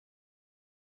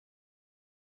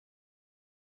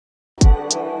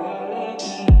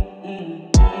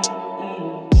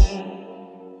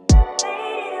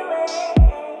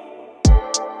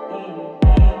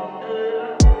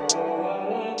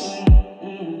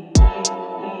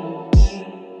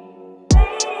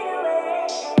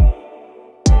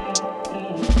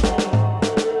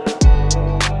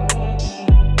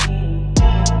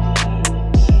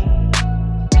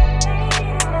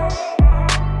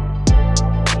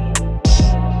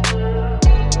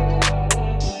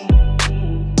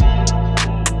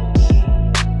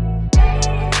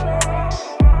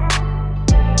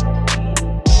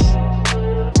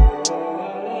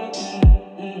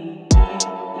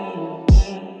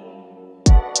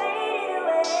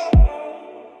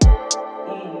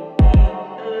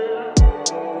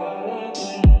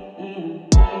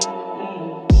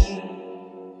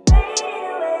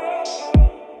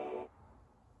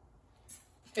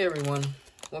Hey everyone,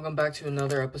 welcome back to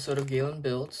another episode of Galen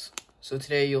Builds. So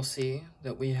today you'll see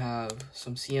that we have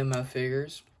some CMF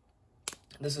figures.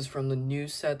 This is from the new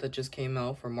set that just came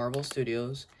out from Marvel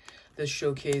Studios. This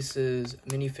showcases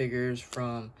minifigures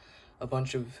from a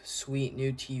bunch of sweet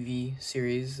new TV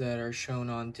series that are shown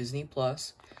on Disney+.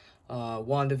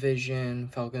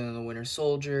 WandaVision, Falcon and the Winter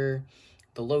Soldier,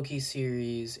 the Loki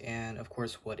series, and of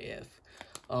course What If.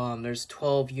 There's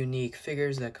 12 unique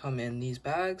figures that come in these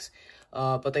bags,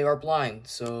 but they are blind,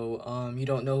 so you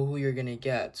don't know who you're gonna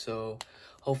get. So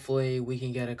hopefully we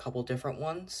can get a couple different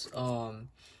ones.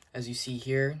 As you see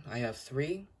here, I have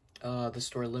 3. The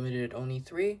store limited only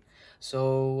 3.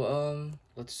 So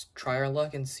let's try our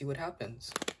luck and see what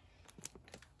happens.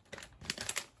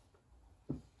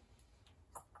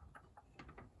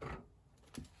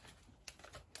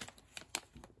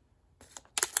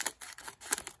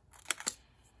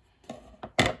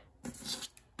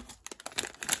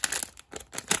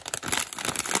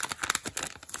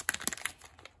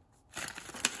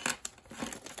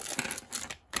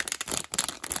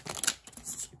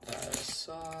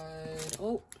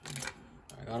 Oh,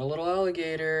 I got a little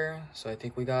alligator, so I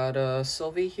think we got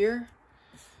Sylvie here.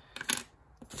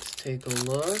 Let's take a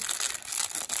look.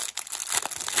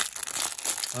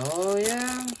 Oh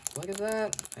yeah, look at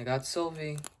that. I got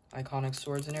Sylvie, iconic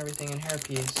swords and everything, and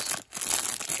hairpiece.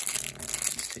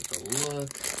 Let's take a look.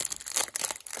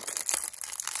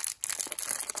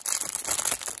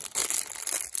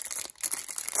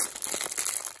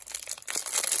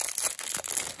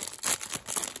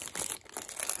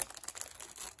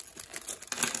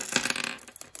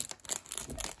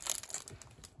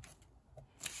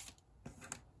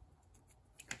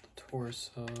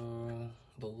 Torso,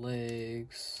 the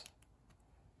legs.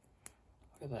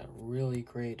 Look at that really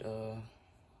great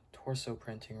torso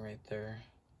printing right there.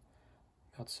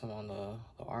 Got some on the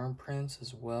arm prints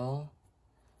as well.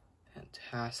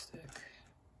 Fantastic.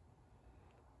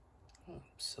 Oh,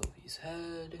 Sylvie's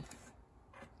head.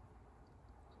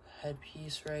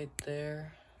 Headpiece right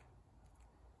there.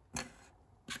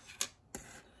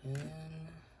 And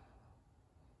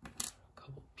a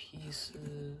couple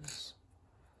pieces.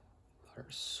 Her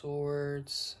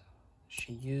swords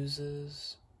she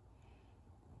uses.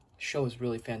 The show is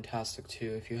really fantastic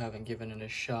too. If you haven't given it a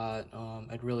shot,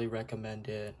 I'd really recommend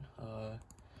it.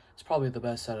 It's probably the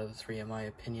best out of the 3 in my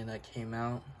opinion that came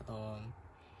out.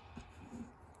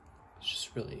 It's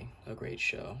just really a great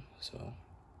show. So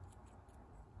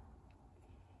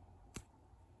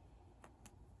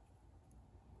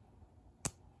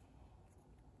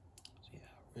yeah,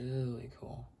 really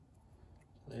cool.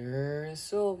 There is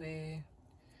Sylvie.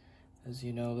 As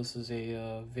you know, this is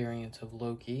a variant of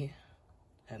Loki,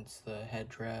 hence the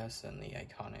headdress and the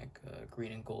iconic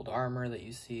green and gold armor that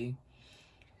you see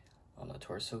on the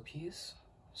torso piece.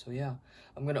 So yeah,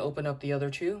 I'm going to open up the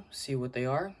other 2, see what they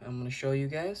are. I'm going to show you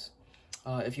guys.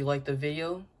 If you like the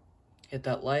video, hit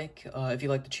that like. If you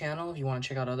like the channel, if you want to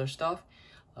check out other stuff,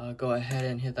 go ahead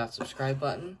and hit that subscribe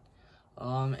button.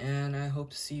 And I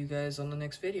hope to see you guys on the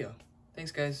next video.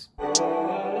 Thanks, guys.